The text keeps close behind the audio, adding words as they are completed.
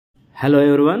Hello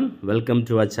everyone, welcome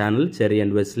to our channel cherry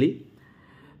and Wesley.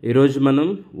 ఈరోజు మనం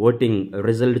voting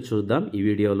result చూద్దాం ఈ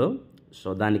వీడియోలో. సో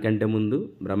దానికంటే ముందు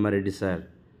బ్రహ్మారెడ్డి సార్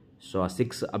ఆ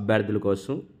 6 అభ్యర్థుల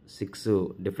కోసం 6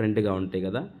 డిఫరెంట్గా ఉంటాయి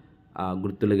కదా ఆ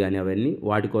గుర్తులు కానీ అవన్నీ,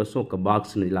 వాటి కోసం ఒక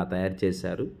బాక్స్ని ఇలా తయారు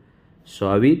చేశారు. సో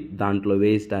అవి దాంట్లో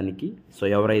వేయడానికి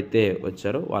ఎవరైతే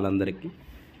వచ్చారో వాళ్ళందరికీ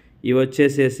ఇవి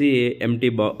వచ్చేసేసి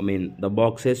empty the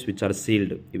boxes which are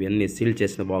sealed. ఇవన్నీ సీల్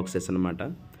చేసిన బాక్సెస్ అనమాట.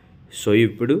 సో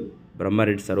ఇప్పుడు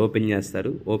బ్రహ్మారెడ్డి సార్ ఓపెన్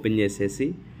చేస్తారు. ఓపెన్ చేసేసి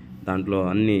దాంట్లో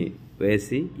అన్నీ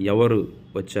వేసి ఎవరు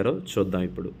వచ్చారో చూద్దాం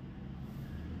ఇప్పుడు.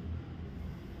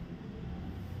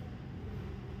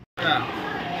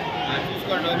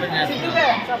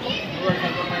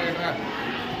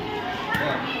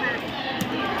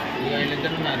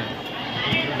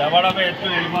 డబాడబా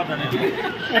ఎత్తుకుని వెళ్ళిపోతాను.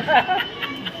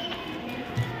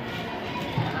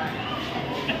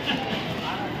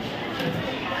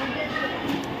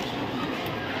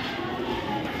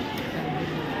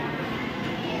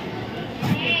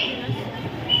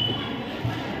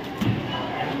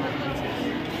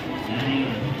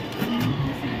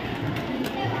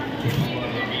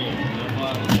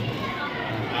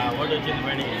 ఓటు వచ్చింది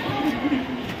బయటికి.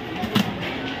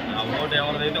 ఆ ఓటు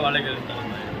ఎవరిదైతే వాళ్ళే గెలుస్తారు.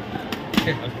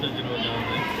 ఫస్ట్ వచ్చిన ఓటు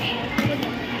ఎవరిది?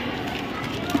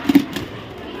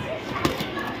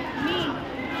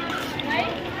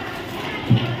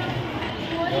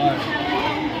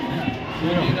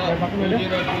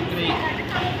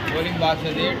 పోలింగ్ బాక్స్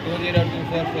అది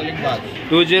 2024 పోలింగ్ బాక్స్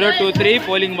 2023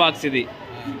 పోలింగ్ బాక్స్ ఇది.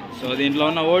 సో దీంట్లో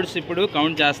ఉన్న ఓట్స్ ఇప్పుడు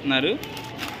కౌంట్ చేస్తున్నారు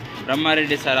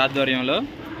బ్రహ్మారెడ్డి సార్ ఆధ్వర్యంలో.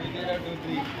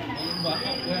 2023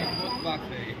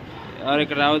 బాక్స్ ఎవరు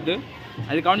ఇక్కడ రావద్దు,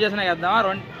 అది కౌంట్ చేసినా చేద్దామా?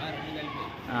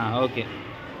 ఓకే,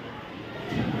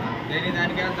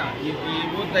 దానికి వెళ్తాం. ఈ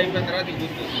బూత్ అయిపోయిన తర్వాత ఈ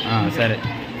బూత్ సరే.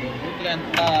 బూత్లో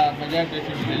ఎంత మెజారిటీ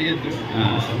వచ్చింది తెలియద్దు.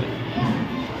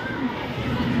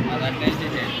 అదంటే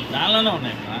దానిలోనే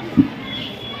ఉన్నాయి.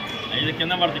 5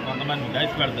 కింద పడతాయి, కొంతమంది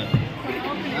డైస్ పెడతారు.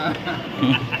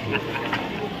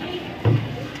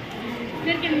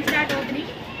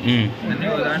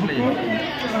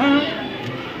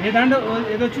 దాంట్లో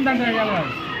ఏదో వచ్చిందంటే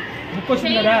బుక్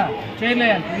వచ్చింది కదా,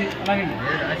 చేయలేదు ఇది అలాగే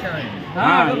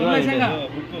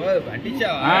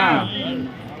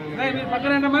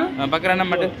పక్కన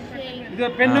ఇది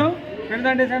పెన్ను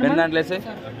దాంట్లో వేసే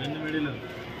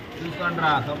చూసుకోండి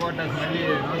రా సపోర్టర్స్. మళ్ళీ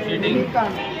సీటింగ్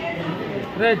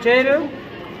చైరు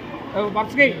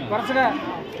వరుసగా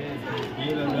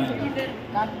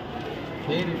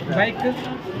బైక్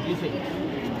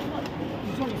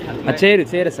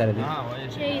చేయరు సార్ అది.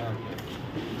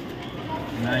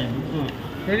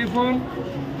 టెలిఫోన్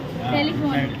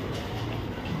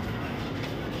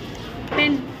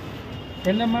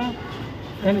పెన్ అమ్మా,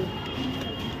 పెన్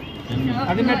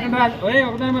అది పెట్టండి.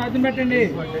 ఒకదాని అది పెట్టండి.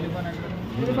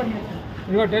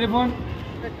 ఇదిగో టెలిఫోన్,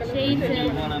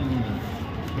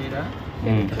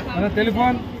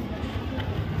 టెలిఫోన్,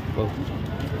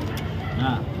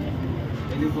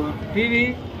 టీవీ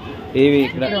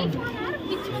ఇక్కడ.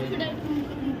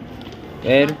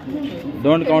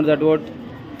 Don't count that vote.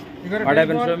 What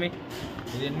happens to me?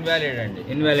 ఇది ఇన్వాలిడ్ అండి.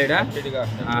 ఇన్వాలిడా?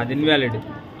 అది ఇన్వాలిడ్.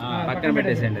 పక్కన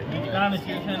పెట్టేసేయండి.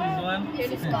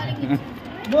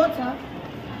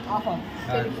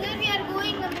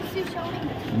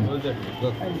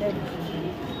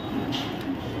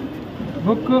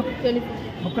 బుక్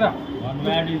బుక్ రా.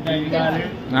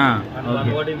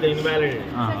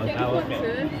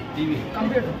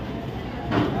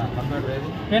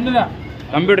 పెన్నురా.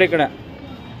 కంప్యూటర్ ఇక్కడ.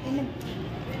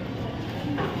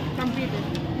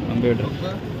 కంప్యూటర్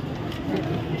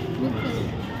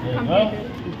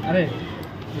అరే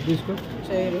తీసుకో.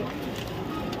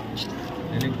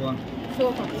 Telephone,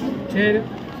 chair,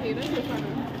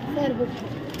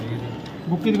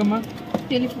 book ఇదిగమ్మా.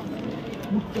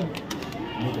 బుక్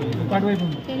అటువైపు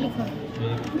ఉంది.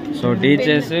 సో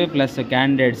టీచర్స్ ప్లస్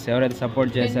క్యాండిడేట్స్ ఎవరైతే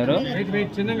సపోర్ట్ చేశారో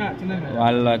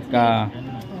వాళ్ళ యొక్క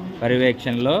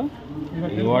పర్యవేక్షణలో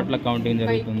ఈ ఓట్ల కౌంటింగ్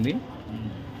జరుగుతుంది.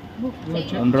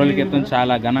 2 రోజుల క్రితం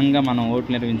చాలా ఘనంగా మనం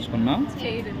ఓట్లు నిర్వహించుకున్నాం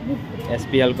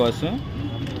ఎస్పీఎల్ కోసం.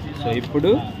 సో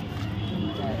ఇప్పుడు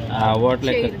ఆ ఓట్ల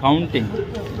యొక్క కౌంటింగ్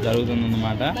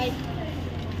జరుగుతుందన్నమాట.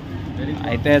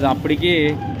 అయితే అప్పటికి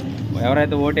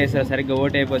ఎవరైతే ఓటు వేసారో సరిగ్గా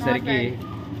ఓటు అయిపోయేసరికి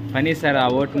పని సార్ ఆ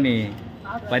ఓటుని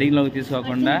పరిగణలోకి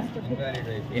తీసుకోకుండా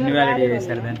ఇన్వాలిడ్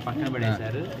చేశారు, దాన్ని పక్కన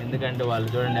పడేశారు. ఎందుకంటే వాళ్ళు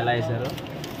చూడండి ఎలా వేశారు,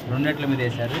 2 నెట్ల మీద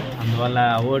వేశారు. అందువల్ల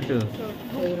ఆ ఓటు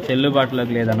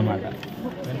చెల్లుబాటులోకి లేదన్నమాట.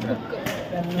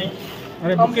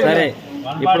 సరే,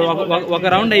 ఇప్పుడు ఒక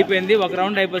రౌండ్ అయిపోయింది. ఒక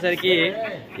రౌండ్ అయిపోయేసరికి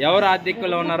ఎవరు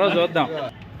ఆధిక్యంలో ఉన్నారో చూద్దాం.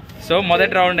 సో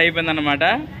మొదటి రౌండ్ అయిపోయింది అన్నమాట.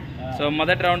 సో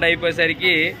మొదటి రౌండ్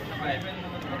అయిపోయేసరికి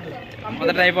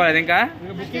మొదట అయిపోలేదు ఇంకా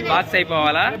బాక్స్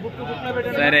అయిపోవాలా?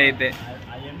 సరే అయితే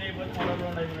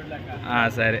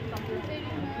సరే.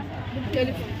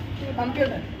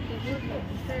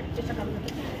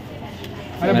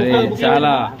 మరి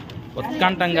చాలా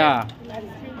ఉత్కంఠంగా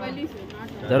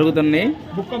జరుగుతుంది.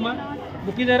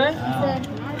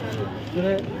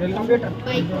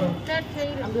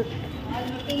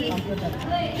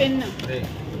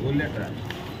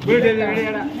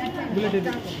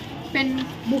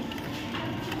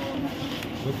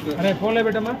 అరే ఫోన్లో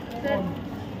పెట్టమ్మా.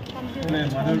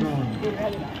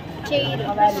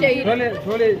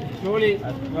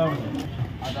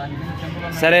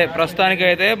 సరే ప్రస్తుతానికి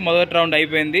అయితే మొదటి రౌండ్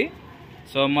అయిపోయింది.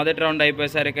 సో మొదటి రౌండ్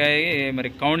అయిపోయేసరికి మరి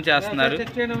కౌంట్ చేస్తున్నారు.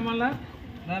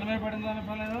 దాని మీద పడింది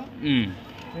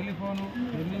టెలిఫోను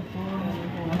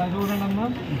అలా చూడండి అమ్మా.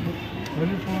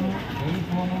 Telephone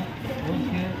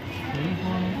okay.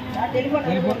 టెలిఫోన్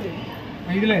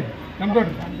ఇది లేదు.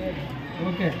 Computer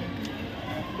okay.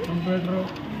 కంప్యూటరు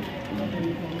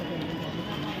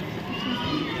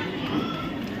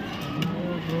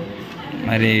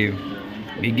మరి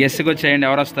మీ గెస్ట్కి వచ్చేయండి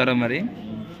ఎవరు వస్తారో మరి.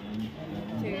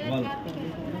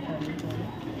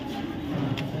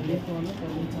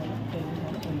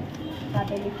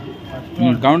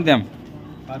 Count them.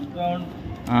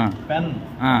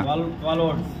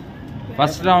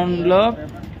 ఫస్ట్ రౌండ్లో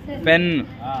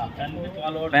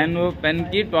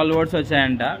పెన్కి 12 ఓట్స్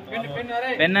వచ్చాయంట.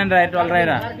 పెన్ అని రాయి 12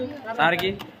 రాయిరా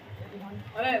సార్కి.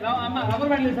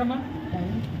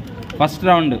 First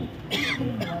round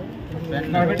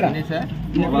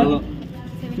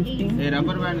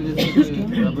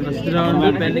first round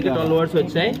పెన్కి 12 oats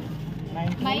వచ్చాయి.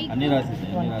 అన్ని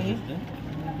రాసేసాయి.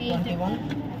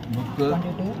 బుక్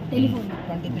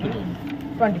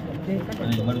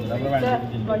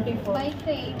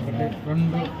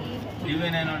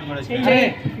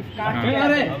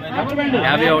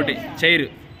యాభై ఒకటి చైర్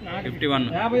 51.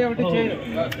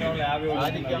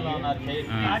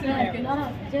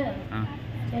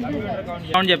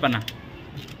 కౌంట్ చెప్పన్నా.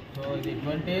 సో ఇది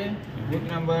 20, బుక్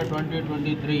నెంబర్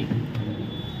 2023.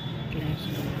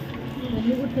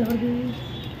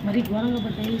 మరి ఘోరంగా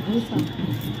పట్టాయి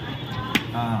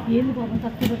ఏంది పాపం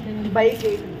తక్కువ పట్టాయి. Bike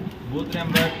booth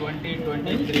number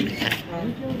 2023.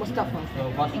 So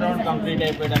first round complete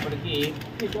అయిపోయేటప్పటికి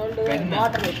pen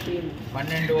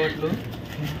 12 ఓట్లు,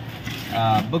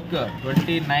 బుక్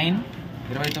 29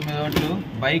 ఓట్లు,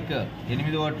 బైక్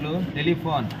 8 ఓట్లు,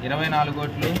 టెలిఫోన్ 24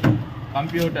 ఓట్లు,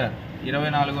 కంప్యూటర్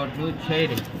 24 ఓట్లు,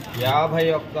 చైర్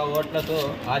 51 ఓట్లతో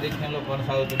ఆధిక్యంలో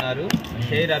కొనసాగుతున్నారు.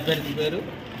 చైర్ అభ్యర్థి పేరు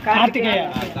కార్తికేయ.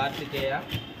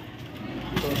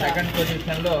 సో సెకండ్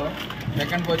పొజిషన్లో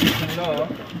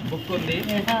బుక్ ఉంది.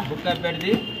 బుక్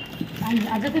అభ్యర్థి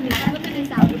అజమతున్నీసా.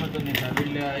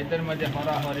 వీళ్ళ ఇద్దరి మధ్య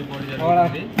హోరాహోరీ పోటీ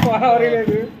జరుగుతుంది.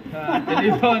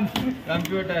 టెలిఫోన్,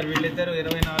 కంప్యూటర్ వీళ్ళిద్దరు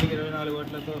 24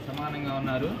 ఓట్లతో సమానంగా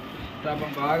ఉన్నారు. పాపం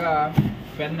బాగా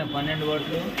పెన్ 12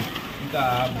 ఓట్లు, ఇంకా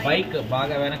బైక్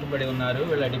బాగా వెనకబడి ఉన్నారు.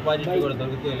 వీళ్ళ డిపాజిట్ కూడా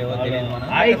దొరుకుతాయో లేవో తెలియదు. మనం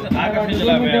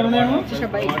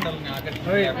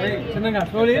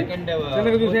సెకండ్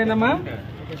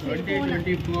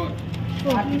 2024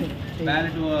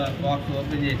 బ్యాలెట్ బాక్స్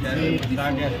ఓపెన్ చేశారు.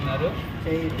 స్టార్ట్ చేస్తున్నారు.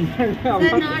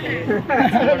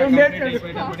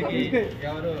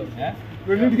 ఎవరు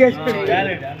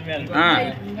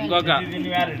ఇంకొక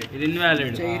ఇది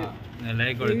ఇన్వాలిడ్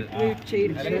లైక్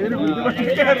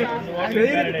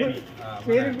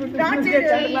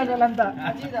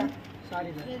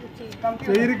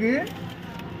చైర్కి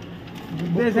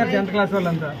గుద్దేశారు 10th క్లాస్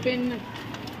వాళ్ళంతా.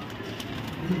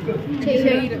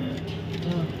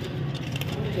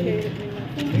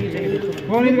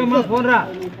 ఫోన్ ఇదిగమ్మా. ఫోన్ రా.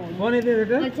 ఫోన్ ఇది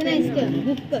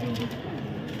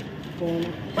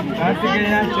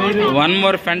 1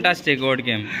 more fantastic ఓట్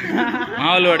గేమ్.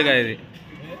 మామూలు ఓట్ కాదు ఇది.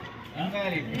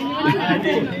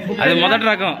 అది మొదటి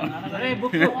రకం.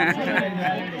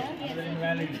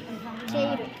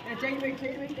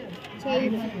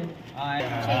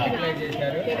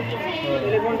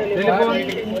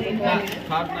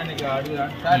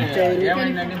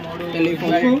 ఏమైందండి 3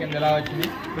 కింద ఎలా వచ్చింది?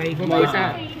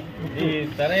 ఈ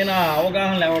సరైన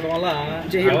అవగాహన లేవడం వల్ల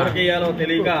ఎవరికి వేయాలో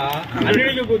తెలియక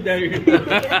అన్నిటికీ గుద్దారు.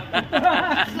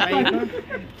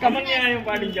 సమన్యాయం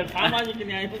పాటించాడు. సామాజిక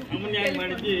న్యాయం సమన్యాయం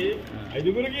పాటించి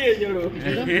 5గురికి వేసాడు.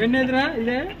 ఎన్నేదిరా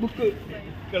ఇదే బుక్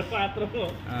ఇక్కడ మాత్రం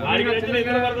వాడికి నచ్చిన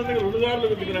ఇతర పడుతుంది 2 సార్లు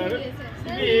గుద్దుకున్నారు.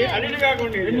 ఇది అన్నిటి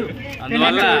కాకుండా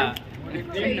అందువల్ల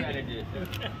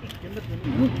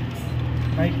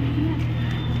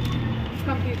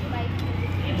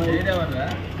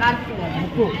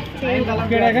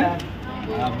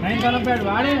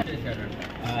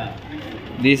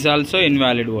దిస్ ఆల్సో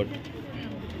ఇన్వాలిడ్ ఓట్.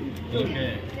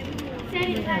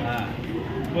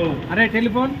 అరే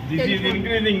telephone This is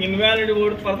increasing. Invalid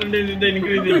vote percentage is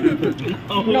increasing.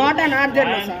 Not an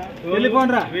urgent, sir. Telephone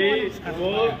ra. 3,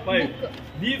 4, 5.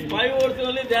 These 5 votes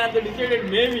only they have decided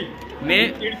maybe.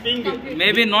 It think.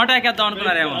 Maybe నోటా ఎక్కేద్దాం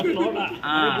అనుకున్నారేమో.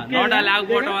 నోటా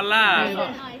లేకపోవడం వల్ల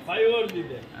 5 votes is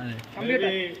there. అదే.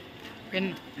 Maybe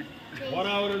 1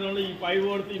 hour is only 5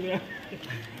 votes in.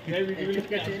 Maybe it will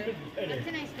catch.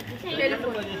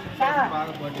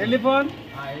 Telephone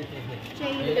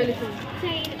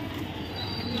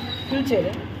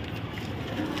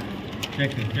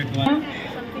Check one.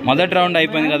 మొదటి round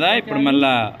అయిపోయింది కదా, ఇప్పుడు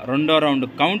మళ్ళా రెండో round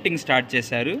counting start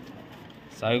చేశారు.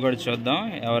 సో అవి కూడా చూద్దాం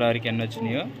ఎవరెవరికి ఎన్ని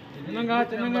వచ్చినాయో.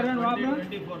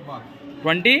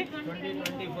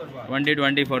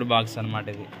 24 బాక్స్ అనమాట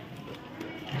ఇది.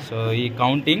 సో ఈ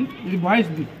కౌంటింగ్ ఇది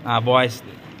బాయ్స్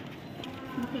బాయ్స్ది.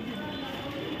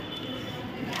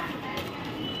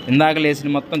 ఇందాక లేసిన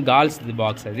మొత్తం గర్ల్స్ది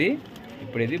బాక్స్ అది,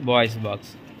 ఇప్పుడు ఇది బాయ్స్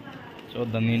బాక్స్.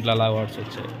 చూద్దాం దీంట్లో అలా వర్డ్స్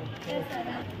వచ్చాయి.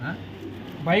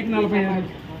 బైక్ 45.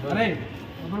 అరే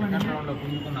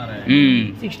పుంజుకున్నారా?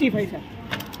 65, sir.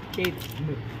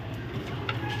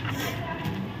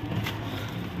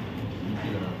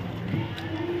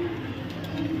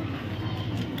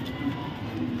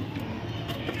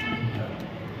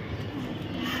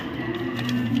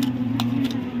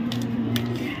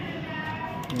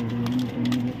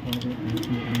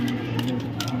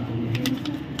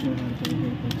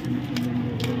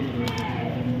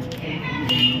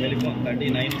 Telephone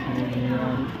 39.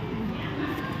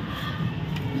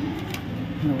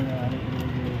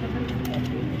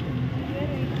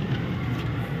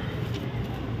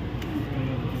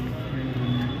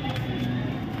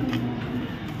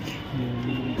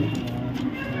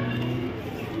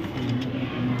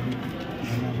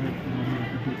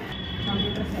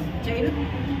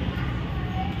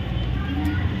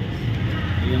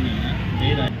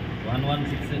 Even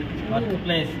 116 first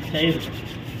place child.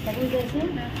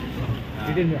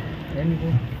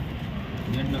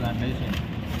 దీంట్లో దాంట్లో వేసేయండి.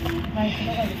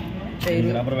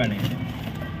 Rubber band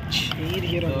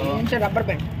rubber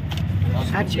band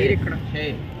chair ఇక్కడ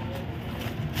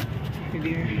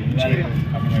ఇది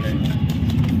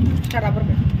రబ్బర్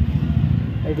బ్యాండ్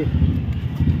ఇది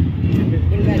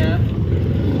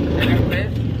second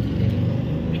place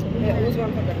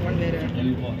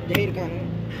Zaheer Khan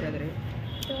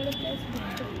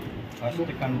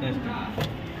first contest.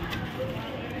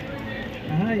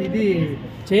 ఇది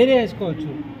చైరే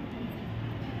వేసుకోవచ్చు,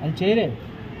 అది చైరే.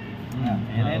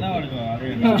 ఏదైనా వాడుకో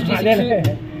అదే అదే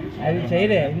అది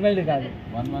చైరే, ఇన్వెల్డ్ కాదు.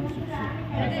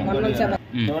 116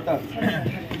 టోటల్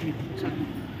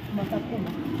మా తప్పు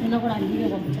నిన్న కూడా అన్నీ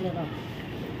పంపించలేదా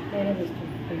వేరే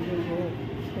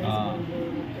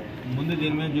ముందు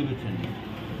దీని మీద చూపించండి.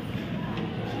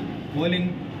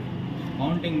 పోలింగ్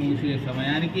కౌంటింగ్ ముగిసే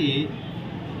సమయానికి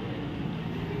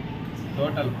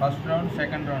total first round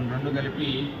second round రెండు కలిపి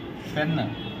పెన్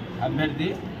అభ్యర్థి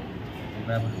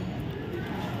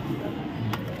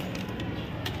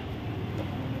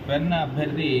పెన్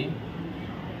అభ్యర్థి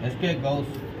ఎస్కే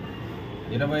గౌస్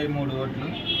 23 ఓట్లు,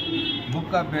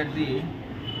 బుక్ అభ్యర్థి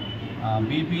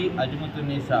బీపీ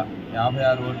అజ్ముతున్నీసా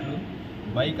 56 ఓట్లు,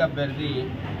 బైక్ అభ్యర్థి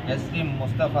ఎస్టీ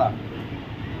ముస్తఫా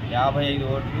 55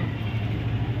 ఓట్లు,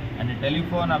 అండ్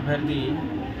టెలిఫోన్ అభ్యర్థి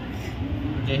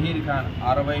జహీర్ ఖాన్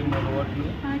 63 ఓట్లు,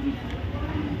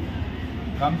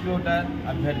 కంప్యూటర్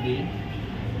అభ్యర్థి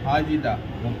హాజిదా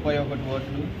 31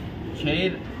 ఓట్లు,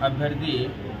 చైర్ అభ్యర్థి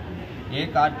ఏ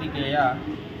కార్తికేయ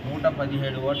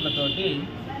 117 ఓట్లతోటి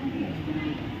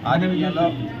ఆధిక్యంలో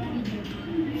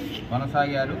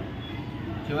కొనసాగారు.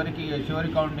 చివరి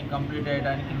కౌంటింగ్ కంప్లీట్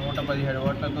అయ్యడానికి 117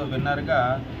 ఓట్లతో విన్నర్గా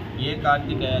ఏ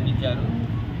కార్తికేయాన్ని ఇచ్చారు.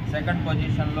 సెకండ్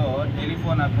పొజిషన్లో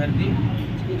టెలిఫోన్ అభ్యర్థి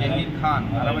జహీర్ ఖాన్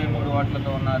 63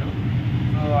 ఓట్లతో ఉన్నారు.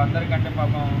 సో అందరికంటే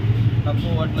పాపం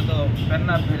తక్కువ ఓట్లతో పెన్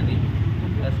అభ్యర్థి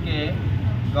ఎస్కే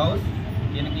గౌస్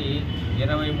దీనికి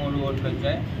 23 ఓట్లు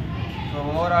వచ్చాయి. సో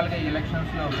ఓవరాల్గా ఈ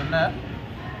ఎలక్షన్స్లో winner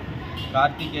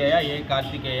Karthikeya A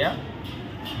Karthikeya.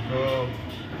 So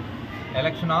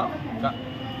election of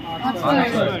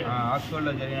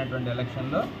ఆక్స్ఫర్డ్లో జరిగినటువంటి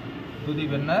ఎలక్షన్లో తుది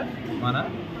విన్నర్ మన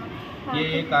ఏ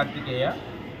కార్తికేయ.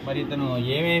 మరి ఇతను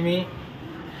ఏమేమి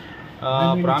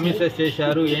ప్రామిసెస్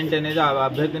చేశారు ఏంటి అనేది ఆ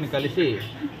అభ్యర్థిని కలిసి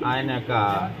ఆయన యొక్క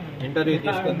ఇంటర్వ్యూ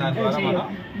తీసుకుని దాని ద్వారా మనం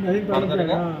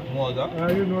ఫర్దర్గా మూవ్ అవుదాం.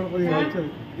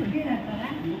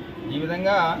 ఈ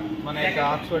విధంగా మన యొక్క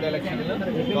ఆక్స్ఫర్డ్ ఎలక్షన్లో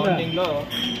కౌంటింగ్లో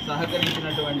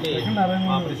సహకరించినటువంటి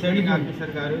మా ప్రిసైడింగ్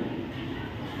ఆఫీసర్ గారు,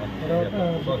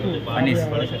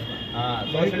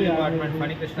 సోషల్ డిపార్ట్మెంట్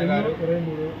ఫణికృష్ణ గారు,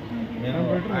 నేను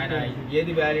ఆయన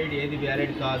ఏది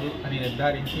వ్యాలిడ్ కాదు అని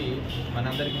నిర్ధారించి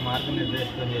మనందరికీ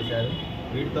మార్గనిర్దేశం చేశారు.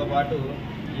 వీటితో పాటు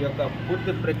ఈ యొక్క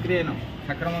పూర్తి ప్రక్రియను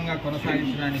సక్రమంగా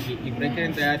కొనసాగించడానికి ఈ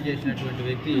ప్రక్రియను తయారు చేసినటువంటి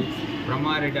వ్యక్తి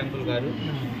బ్రహ్మారెడ్డి అంకుల్ గారు.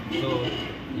 సో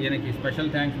ఈయనకి స్పెషల్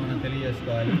థ్యాంక్స్ మనం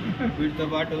తెలియజేసుకోవాలి. వీటితో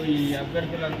పాటు ఈ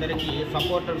అభ్యర్థులందరికీ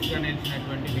సపోర్టర్స్గా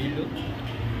నిలిచినటువంటి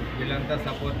వీళ్ళంతా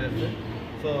సపోర్టర్స్.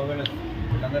 సో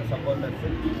వీళ్ళందరూ సపోర్టర్స్.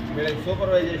 వీళ్ళకి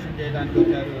సూపర్వైజేషన్ చేయడానికి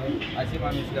వచ్చారు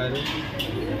అసీమామిష్ గారు,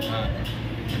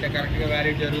 అంటే కరెక్ట్గా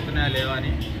వ్యాలిడ్ జరుగుతున్నాయా లేవా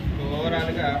అని. సో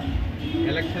ఓవరాల్గా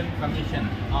ఎలక్షన్ కమిషన్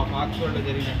ఆఫ్ ఆక్స్ఫర్డ్లో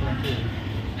జరిగినటువంటి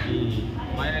ఈ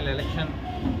ఫైనల్ ఎలక్షన్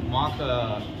మాక్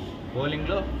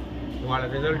పోలింగ్లో వాళ్ళ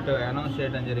రిజల్ట్ అనౌన్స్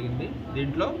చేయడం జరిగింది.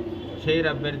 దీంట్లో షెయిర్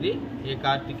అభ్యర్థి ఏ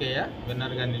కార్తికేయ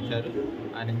విన్నర్గా నిలిచారు.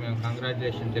 ఆయనకి మేము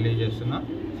కంగ్రాచులేషన్ తెలియజేస్తున్నాం.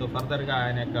 సో ఫర్దర్గా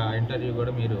ఆయన యొక్క ఇంటర్వ్యూ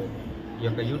కూడా మీరు ఈ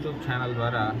యొక్క యూట్యూబ్ ఛానల్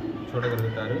ద్వారా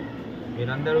చూడగలుగుతారు.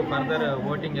 మీరందరూ ఫర్దర్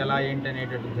ఓటింగ్ ఎలా ఏంటి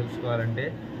అనేటట్టు తెలుసుకోవాలంటే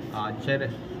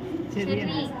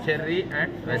చెర్రీ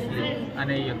అండ్ వెస్లీ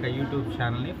అనే ఈ యొక్క యూట్యూబ్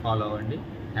ఛానల్ని ఫాలో అవ్వండి.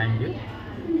 Thank you.